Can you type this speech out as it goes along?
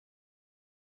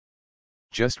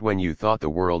Just when you thought the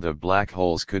world of black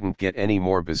holes couldn't get any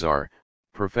more bizarre,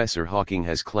 Professor Hawking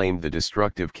has claimed the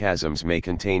destructive chasms may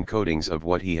contain coatings of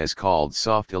what he has called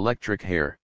soft electric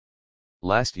hair.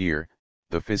 Last year,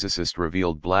 the physicist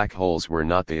revealed black holes were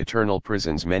not the eternal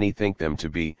prisons many think them to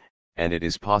be, and it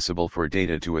is possible for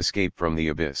data to escape from the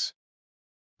abyss.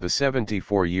 The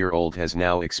 74-year-old has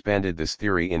now expanded this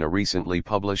theory in a recently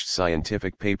published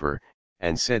scientific paper,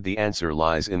 and said the answer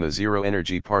lies in the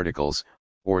zero-energy particles,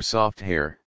 or soft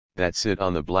hair, that sit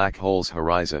on the black hole's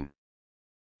horizon.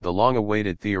 The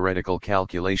long-awaited theoretical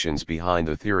calculations behind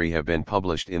the theory have been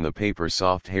published in the paper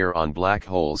Soft Hair on Black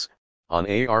Holes, on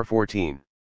AR14.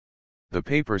 The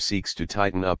paper seeks to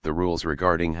tighten up the rules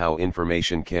regarding how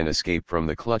information can escape from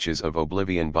the clutches of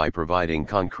oblivion by providing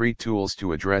concrete tools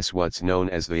to address what's known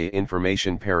as the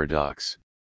information paradox.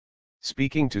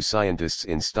 Speaking to scientists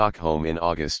in Stockholm in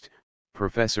August,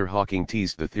 Professor Hawking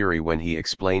teased the theory when he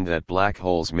explained that black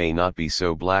holes may not be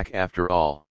so black after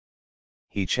all.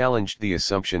 He challenged the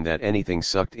assumption that anything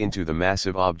sucked into the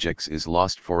massive objects is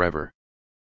lost forever.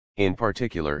 In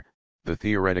particular, the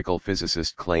theoretical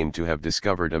physicist claimed to have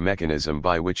discovered a mechanism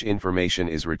by which information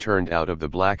is returned out of the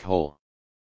black hole.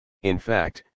 In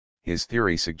fact, his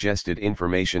theory suggested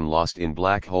information lost in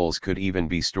black holes could even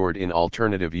be stored in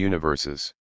alternative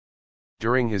universes.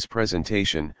 During his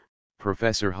presentation,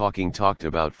 Professor Hawking talked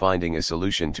about finding a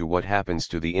solution to what happens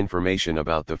to the information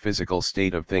about the physical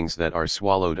state of things that are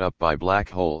swallowed up by black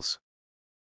holes.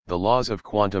 The laws of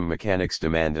quantum mechanics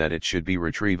demand that it should be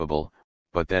retrievable,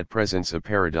 but that presents a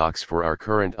paradox for our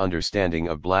current understanding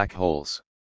of black holes.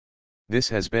 This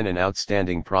has been an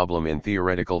outstanding problem in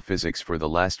theoretical physics for the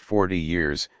last 40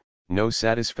 years, no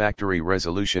satisfactory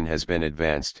resolution has been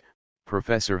advanced,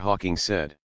 Professor Hawking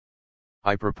said.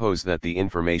 I propose that the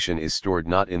information is stored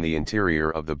not in the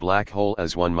interior of the black hole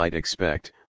as one might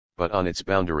expect, but on its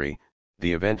boundary,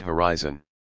 the event horizon.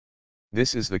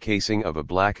 This is the casing of a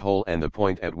black hole and the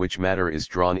point at which matter is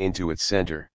drawn into its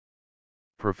center.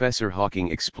 Professor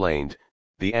Hawking explained,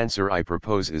 the answer I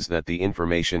propose is that the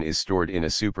information is stored in a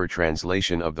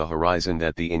super-translation of the horizon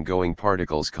that the ingoing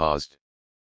particles caused.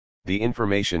 The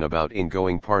information about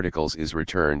ingoing particles is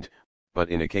returned, but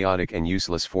in a chaotic and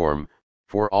useless form.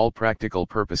 For all practical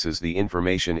purposes the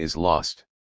information is lost.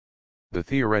 The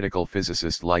theoretical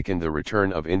physicist likened the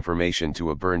return of information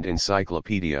to a burned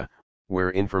encyclopedia,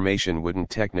 where information wouldn't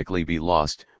technically be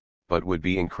lost, but would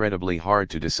be incredibly hard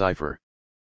to decipher.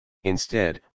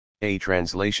 Instead, a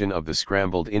translation of the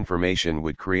scrambled information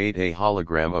would create a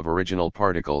hologram of original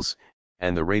particles,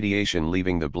 and the radiation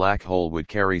leaving the black hole would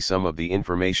carry some of the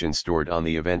information stored on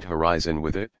the event horizon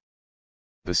with it.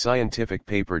 The scientific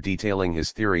paper detailing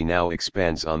his theory now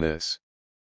expands on this.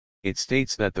 It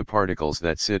states that the particles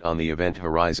that sit on the event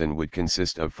horizon would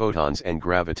consist of photons and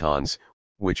gravitons,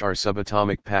 which are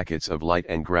subatomic packets of light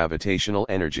and gravitational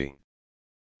energy.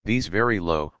 These very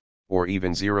low, or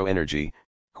even zero energy,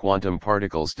 quantum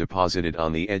particles deposited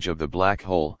on the edge of the black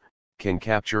hole, can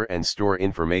capture and store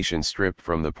information stripped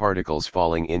from the particles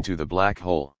falling into the black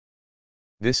hole.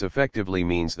 This effectively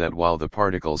means that while the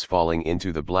particles falling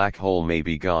into the black hole may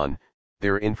be gone,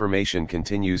 their information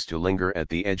continues to linger at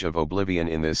the edge of oblivion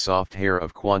in this soft hair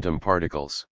of quantum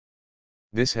particles.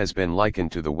 This has been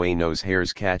likened to the way nose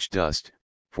hairs catch dust,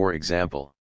 for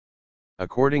example.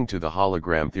 According to the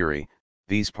hologram theory,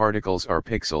 these particles are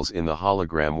pixels in the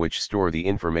hologram which store the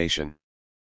information.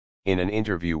 In an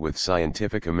interview with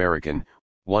Scientific American,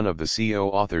 one of the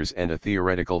CO authors and a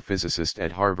theoretical physicist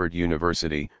at Harvard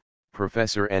University,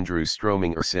 Professor Andrew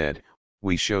Strominger said,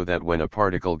 "We show that when a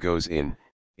particle goes in,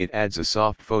 it adds a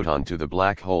soft photon to the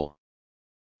black hole.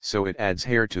 So it adds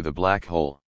hair to the black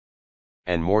hole.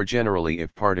 And more generally,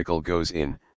 if particle goes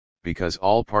in, because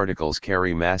all particles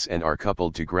carry mass and are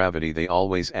coupled to gravity, they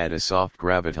always add a soft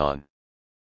graviton.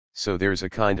 So there's a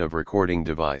kind of recording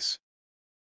device.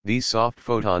 These soft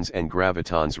photons and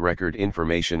gravitons record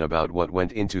information about what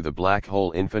went into the black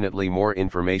hole. Infinitely more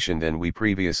information than we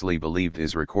previously believed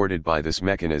is recorded by this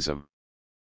mechanism.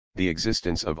 The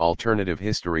existence of alternative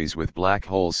histories with black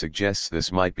holes suggests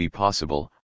this might be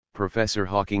possible," Professor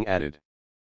Hawking added.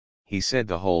 He said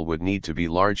the hole would need to be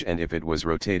large, and if it was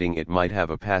rotating it might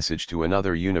have a passage to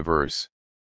another universe.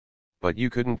 But you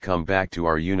couldn't come back to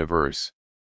our universe.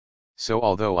 So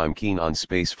although I'm keen on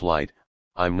space flight,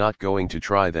 I'm not going to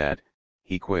try that,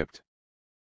 he quipped.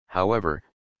 However,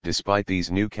 despite these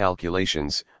new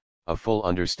calculations, a full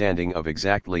understanding of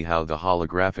exactly how the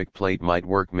holographic plate might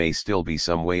work may still be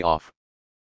some way off.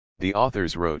 The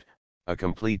authors wrote, "A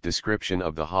complete description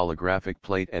of the holographic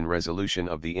plate and resolution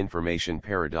of the information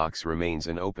paradox remains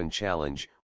an open challenge,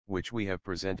 which we have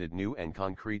presented new and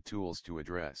concrete tools to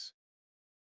address."